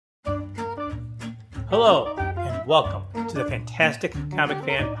Hello, and welcome to the Fantastic Comic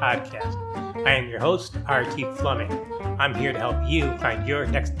Fan Podcast. I am your host, R.T. Fleming. I'm here to help you find your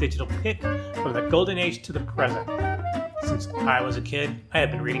next digital pick from the golden age to the present. Since I was a kid, I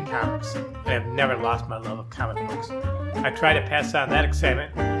have been reading comics, and I have never lost my love of comic books. I try to pass on that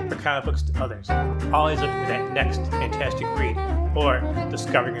excitement for comic books to others, always looking for that next fantastic read, or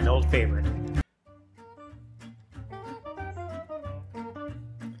discovering an old favorite.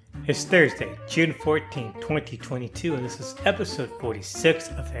 It's Thursday, June 14, 2022, and this is episode 46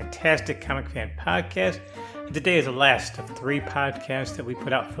 of Fantastic Comic Fan Podcast. And today is the last of 3 podcasts that we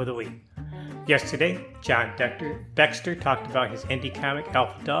put out for the week. Yesterday, John Dexter talked about his indie comic,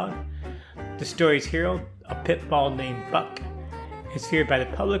 Alpha Dog. The story's hero, a pit bull named Buck, is feared by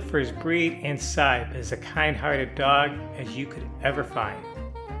the public for his breed and side, but is a kind-hearted dog as you could ever find.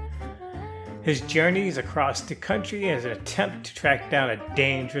 His journeys across the country as an attempt to track down a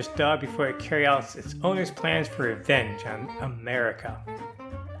dangerous dog before it carries out its owner's plans for revenge on America.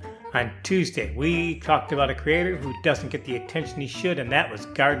 On Tuesday, we talked about a creator who doesn't get the attention he should, and that was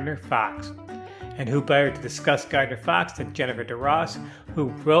Gardner Fox. And who better to discuss Gardner Fox than Jennifer DeRoss, who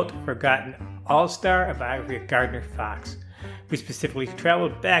wrote Forgotten All-Star, a biography of Gardner Fox. We specifically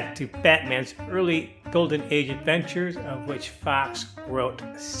traveled back to Batman's early Golden Age adventures, of which Fox wrote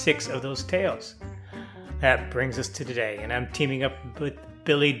 6 of those tales. That brings us to today, and I'm teaming up with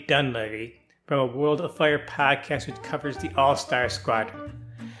Billy Dunleavy from a World of Fire podcast which covers the All-Star Squadron.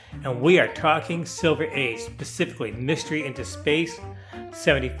 And we are talking Silver Age, specifically Mystery into Space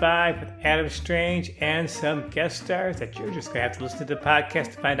 75 with Adam Strange and some guest stars that you're just going to have to listen to the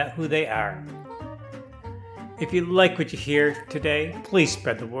podcast to find out who they are. If you like what you hear today, please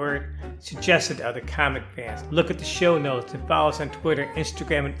spread the word, suggest it to other comic fans, look at the show notes, and follow us on Twitter,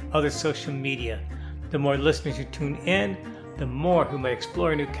 Instagram, and other social media. The more listeners who tune in, the more who might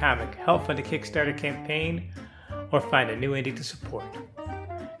explore a new comic, help fund a Kickstarter campaign, or find a new indie to support.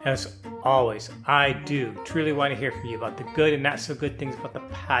 As always, I do truly want to hear from you about the good and not so good things about the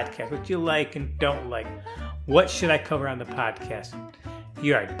podcast, what you like and don't like. What should I cover on the podcast?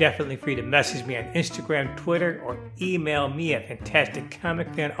 You are definitely free to message me on Instagram, Twitter, or email me at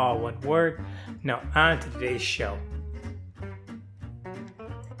FantasticComicFan, all one word. Now on to today's show.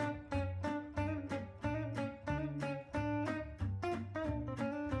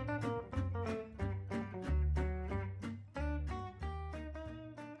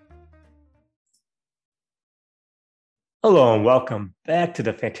 Hello and welcome back to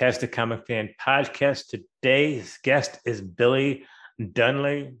the Fantastic Comic Fan Podcast. Today's guest is Billy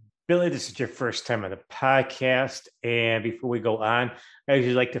Dunleavy. Billy, this is your first time on the podcast, and before we go on, I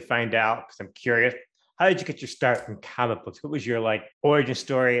usually like to find out, because I'm curious, how did you get your start in comic books? What was your origin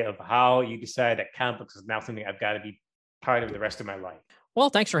story of how you decided that comic books is now something I've got to be part of the rest of my life?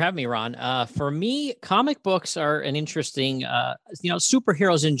 Well, thanks for having me, Ron. For me, comic books are an interesting,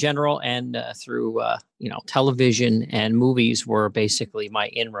 superheroes in general, and through television and movies were basically my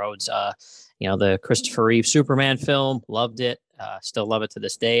inroads. The Christopher Reeve Superman film, loved it. Still love it to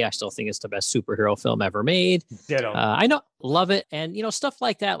this day. I still think it's the best superhero film ever made. Ditto. I know, love it. And, stuff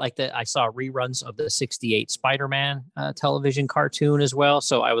like that, I saw reruns of the 68 Spider-Man television cartoon as well.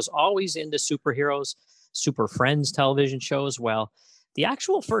 So I was always into superheroes, Super Friends television show as well. The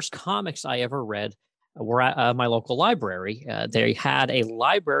actual first comics I ever read were at my local library. They had a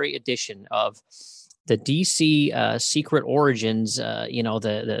library edition of the DC Secret Origins. I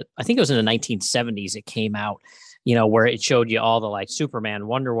think it was in the 1970s it came out. Where it showed you all the Superman,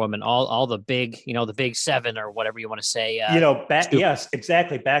 Wonder Woman, all the big, the big 7 or whatever you want to say. Yes,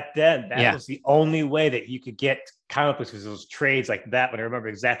 exactly. Back then, that was the only way that you could get comic books, was those trades like that. But I remember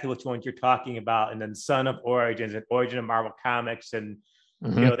exactly which ones you're talking about. And then Son of Origins and Origin of Marvel Comics. And,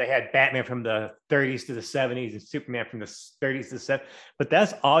 they had Batman from the 30s to the 70s and Superman from the 30s to the 70s. But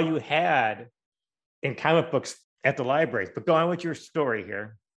that's all you had in comic books at the libraries. But go on with your story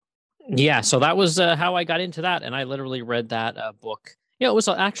here. Yeah, so that was how I got into that, and I literally read that book. It was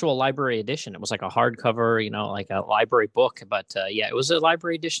an actual library edition. It was like a hardcover, like a library book. But it was a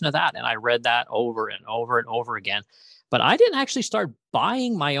library edition of that, and I read that over and over and over again. But I didn't actually start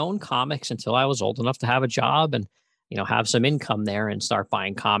buying my own comics until I was old enough to have a job and, have some income there and start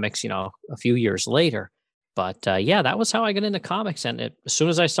buying comics, a few years later. But that was how I got into comics. And as soon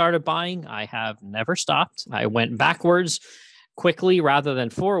as I started buying, I have never stopped. I went backwards quickly rather than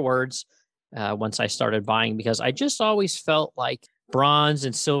forwards once I started buying, because I just always felt like Bronze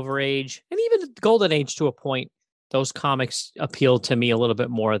and Silver Age and even Golden Age to a point, those comics appealed to me a little bit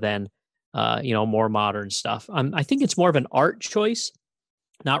more than more modern stuff. I think it's more of an art choice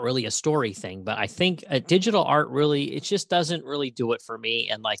not really a story thing, but I think digital art really, it just doesn't really do it for me.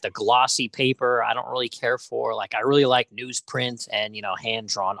 And like the glossy paper, I don't really care for. Like, I really like newsprint and, hand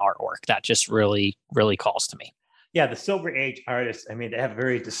drawn artwork. That just really, really calls to me. Yeah, the Silver Age artists, I mean, they have a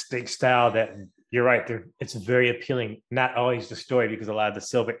very distinct style that you're right. It's very appealing. Not always the story, because a lot of the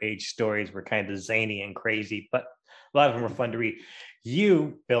Silver Age stories were kind of zany and crazy, but a lot of them were fun to read.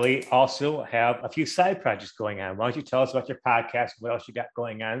 You, Billy, also have a few side projects going on. Why don't you tell us about your podcast? What else you got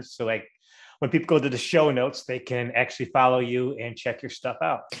going on? So, like, when people go to the show notes, they can actually follow you and check your stuff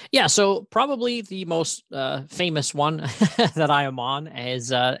out. Yeah, so probably the most famous one that I am on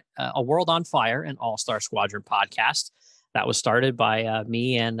is A World on Fire, an All-Star Squadron podcast that was started by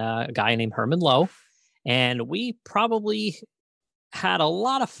me and a guy named Herman Lowe. And we probably had a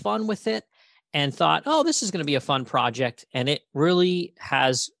lot of fun with it and thought, oh, this is going to be a fun project. And it really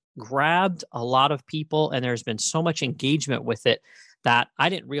has grabbed a lot of people, and there's been so much engagement with it that I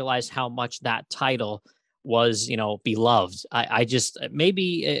didn't realize how much that title was, beloved. I just,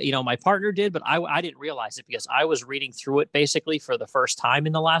 maybe, my partner did, but I didn't realize it because I was reading through it basically for the first time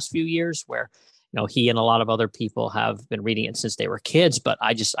in the last few years, where, he and a lot of other people have been reading it since they were kids, but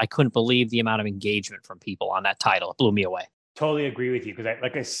I couldn't believe the amount of engagement from people on that title. It blew me away. Totally agree with you, because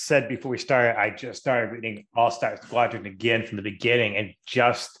like I said before we started, I just started reading All-Star Squadron again from the beginning, and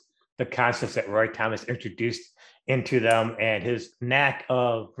just the concepts that Roy Thomas introduced into them, and his knack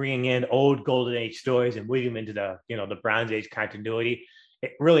of bringing in old Golden Age stories and moving them into the Bronze Age continuity.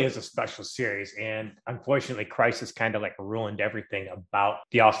 It really is a special series. And unfortunately, Crisis kind of like ruined everything about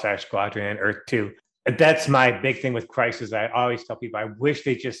the All-Star Squadron and Earth 2. That's my big thing with Crisis. I always tell people, I wish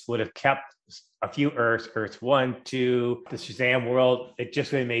they just would have kept a few Earths 1, 2, the Shazam world. It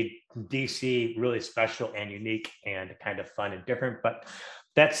just really made DC really special and unique and kind of fun and different, but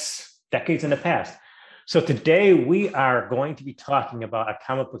that's decades in the past. So today we are going to be talking about a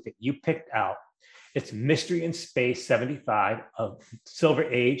comic book that you picked out. It's Mystery in Space 75 of Silver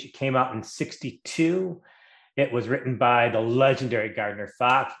Age. It came out in 1962. It was written by the legendary Gardner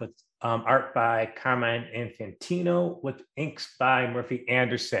Fox, with art by Carmine Infantino, with inks by Murphy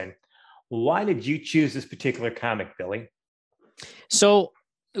Anderson. Why did you choose this particular comic, Billy? So,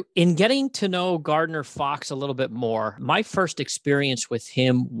 in getting to know Gardner Fox a little bit more, my first experience with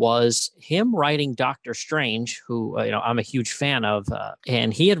him was him writing Doctor Strange, who I'm a huge fan of,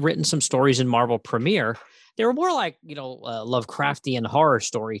 and he had written some stories in Marvel Premiere. They were more like Lovecraftian horror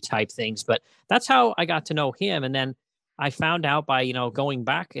story type things, but that's how I got to know him. And then I found out by going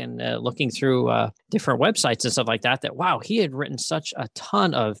back and looking through different websites and stuff like that wow, he had written such a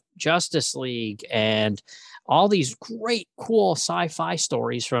ton of Justice League and all these great, cool sci-fi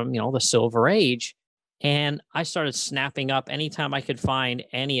stories from, the Silver Age. And I started snapping up anytime I could find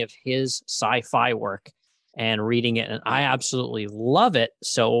any of his sci-fi work and reading it. And I absolutely love it.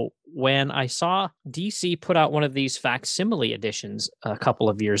 So when I saw DC put out one of these facsimile editions a couple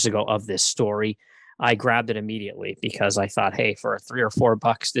of years ago of this story, I grabbed it immediately because I thought, hey, for $3 or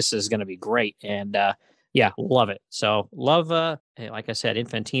 $4, this is going to be great. And yeah, love it. So love, like I said,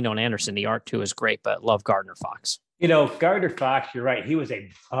 Infantino and Anderson. The art too is great, but love Gardner Fox. Gardner Fox, you're right. He was a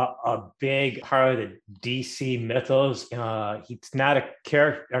big part of the DC mythos. He's not a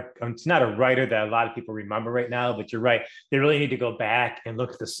character. It's not a writer that a lot of people remember right now. But you're right. They really need to go back and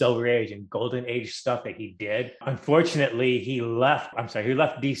look at the Silver Age and Golden Age stuff that he did. Unfortunately, he left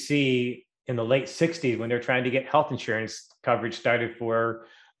DC in the late 60s when they're trying to get health insurance coverage started for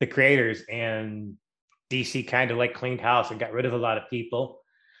the creators, and DC kind of like cleaned house and got rid of a lot of people.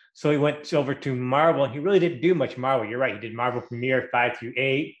 So he went over to Marvel, and he really didn't do much Marvel. You're right. He did Marvel Premiere 5 through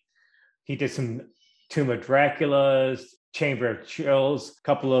 8. He did some Tomb of Dracula's, Chamber of Chills, a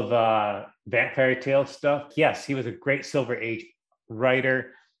couple of Vampire Tale stuff. Yes, he was a great Silver Age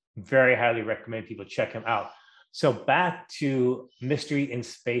writer. Very highly recommend people check him out. So back to Mystery in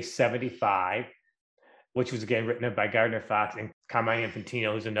Space 75, which was again written by Gardner Fox and Carmine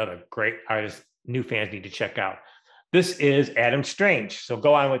Infantino, who's another great artist new fans need to check out. This is Adam Strange. So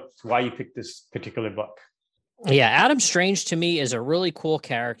go on with why you picked this particular book. Yeah, Adam Strange to me is a really cool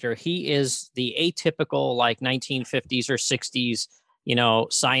character. He is the atypical 1950s or 60s,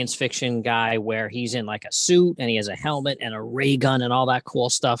 science fiction guy where he's in like a suit and he has a helmet and a ray gun and all that cool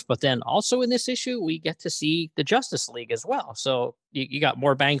stuff. But then also in this issue, we get to see the Justice League as well. So you got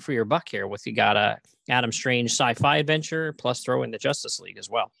more bang for your buck here with you got a Adam Strange sci-fi adventure plus throw in the Justice League as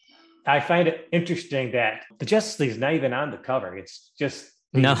well. I find it interesting that the Justice League is not even on the cover. It's just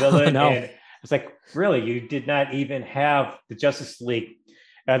the no, villain. no. And it's like, really, you did not even have the Justice League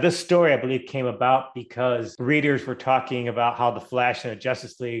This story, I believe, came about because readers were talking about how the Flash and the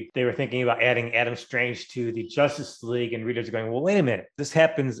Justice League, they were thinking about adding Adam Strange to the Justice League, and readers are going, well, wait a minute, this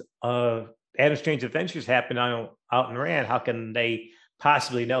happens, Adam Strange Adventures happen out in Rand. How can they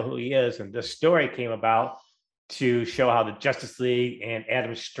possibly know who he is? And this story came about to show how the Justice League and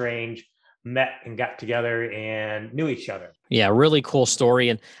Adam Strange met and got together and knew each other. Yeah, really cool story.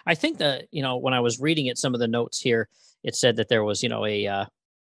 And I think that, when I was reading it, some of the notes here, it said that there was,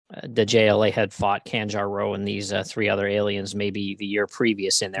 the JLA had fought Kanjar-Ro and these three other aliens maybe the year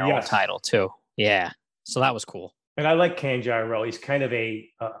previous in their own title too. Yeah. So that was cool. And I like Kanjar-Ro. He's kind of a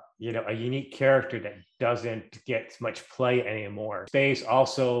unique character that doesn't get much play anymore. Space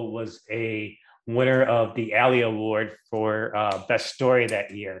also was a winner of the Alley Award for Best Story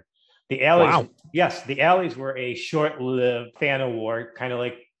that year. The Alleys, wow. Yes, the Alleys were a short-lived fan award, kind of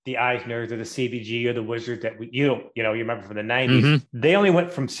like the Eisners or the CBG or the Wizards that you remember from the 90s. Mm-hmm. They only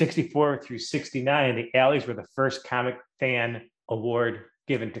went from 64 through 69. The Alleys were the first comic fan award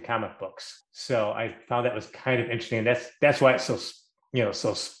given to comic books. So I found that was kind of interesting. That's why it's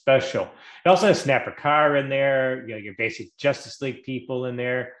so special. It also has Snapper Carr in there, your basic Justice League people in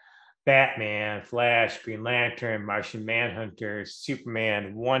there. Batman, Flash, Green Lantern, Martian Manhunter,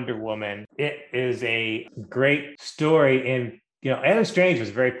 Superman, Wonder Woman. It is a great story. And, Adam Strange was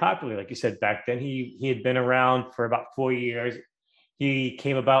very popular, like you said, back then. He had been around for about 4 years. He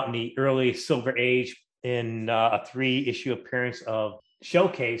came about in the early Silver Age in a 3-issue appearance of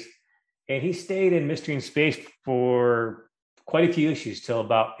Showcase. And he stayed in Mystery in Space for quite a few issues till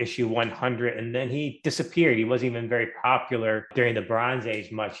about issue 100, and then he disappeared. He wasn't even very popular during the Bronze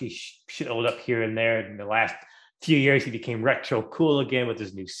Age much. He showed up here and there. In the last few years, he became retro cool again with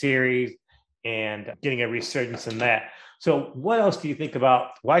his new series and getting a resurgence in that. So what else do you think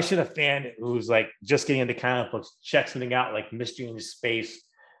about why should a fan who's like just getting into comic books check something out like Mystery in Space,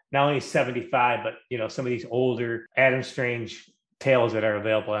 not only 75, but some of these older Adam Strange tales that are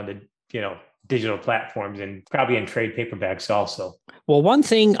available on the digital platforms and probably in trade paperbacks also? Well, one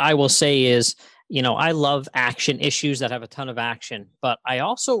thing I will say is, I love action issues that have a ton of action, but I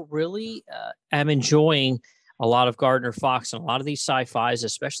also really am enjoying a lot of Gardner Fox and a lot of these sci-fis,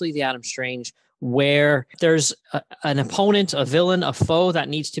 especially the Adam Strange, where there's an opponent, a villain, a foe that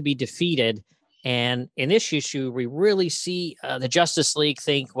needs to be defeated. And in this issue, we really see the Justice League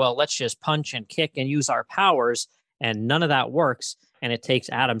think, well, let's just punch and kick and use our powers. And none of that works. And it takes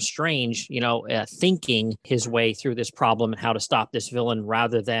Adam Strange, thinking his way through this problem and how to stop this villain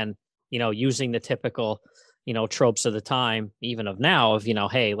rather than, using the typical, tropes of the time, even of now, of,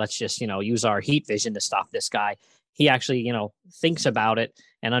 hey, let's just, use our heat vision to stop this guy. He actually, thinks about it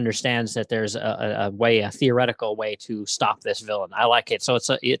and understands that there's a theoretical way to stop this villain. I like it. So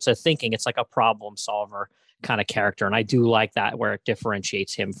it's a thinking, it's like a problem solver kind of character. And I do like that where it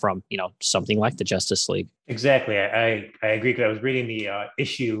differentiates him from, something like the Justice League. Exactly. I agree. Because I was reading the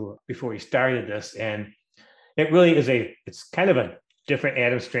issue before we started this, and it really is it's kind of a different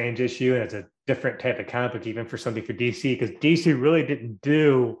Adam Strange issue. And it's a different type of comic book, even for something for DC, because DC really didn't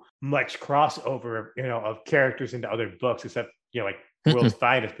do much crossover, of characters into other books, except, like World's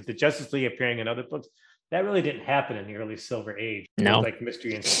Finest, but the Justice League appearing in other books, that really didn't happen in the early Silver Age. No. Like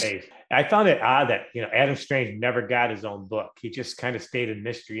Mystery in Space. I found it odd that, Adam Strange never got his own book. He just kind of stayed in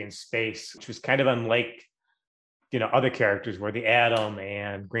Mystery in Space, which was kind of unlike, other characters where the Atom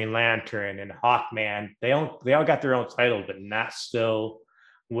and Green Lantern and Hawkman, they all got their own titles, but not so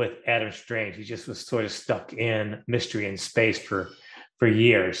with Adam Strange. He just was sort of stuck in Mystery in Space for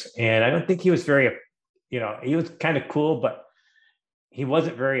years. And I don't think he was very, he was kind of cool, but he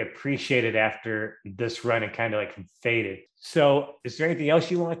wasn't very appreciated after this run and kind of like faded. So is there anything else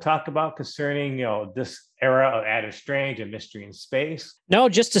you want to talk about concerning, this era of Adam Strange and Mystery in Space? No,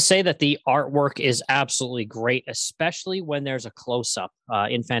 just to say that the artwork is absolutely great, especially when there's a close-up.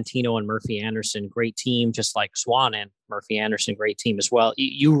 Infantino and Murphy Anderson, great team, just like Swan and Murphy Anderson, great team as well.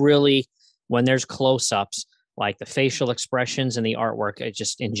 You really, when there's close-ups, like the facial expressions and the artwork, it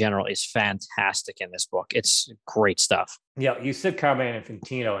just in general is fantastic in this book. It's great stuff. Yeah, you said Carmine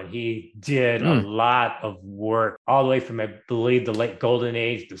Infantino, and he did a lot of work all the way from, I believe, the late Golden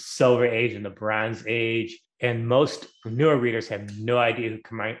Age, the Silver Age, and the Bronze Age. And most newer readers have no idea who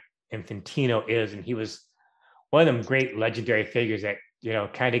Carmine Infantino is. And he was one of them great legendary figures that,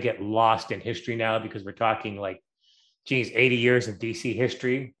 kind of get lost in history now because we're talking 80 years of DC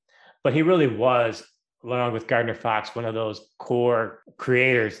history. But he really was, along with Gardner Fox, one of those core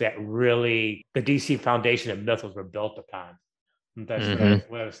creators that really the DC foundation of Mythos were built upon. That's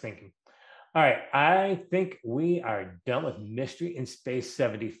what I was thinking. All right. I think we are done with Mystery in Space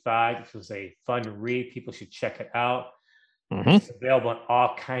 75. This was a fun read. People should check it out. It's available in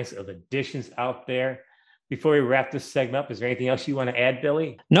all kinds of editions out there. Before we wrap this segment up, is there anything else you want to add,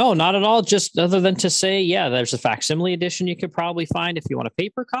 Billy? No, not at all. Just other than to say, yeah, there's a facsimile edition you could probably find if you want a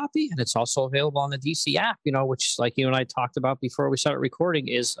paper copy. And it's also available on the DC app, which, like you and I talked about before we started recording,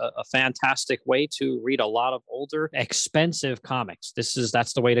 is a fantastic way to read a lot of older, expensive comics.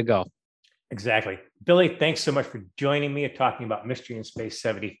 That's the way to go. Exactly. Billy, thanks so much for joining me and talking about Mystery in Space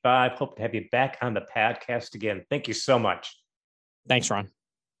 75. Hope to have you back on the podcast again. Thank you so much. Thanks, Ron.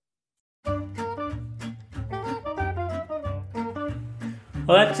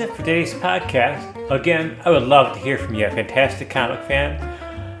 Well, that's it for today's podcast. Again, I would love to hear from you, Fantastic Comic Fan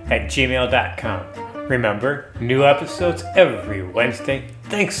at gmail.com. Remember, new episodes every Wednesday.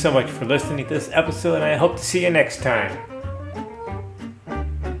 Thanks so much for listening to this episode, and I hope to see you next time.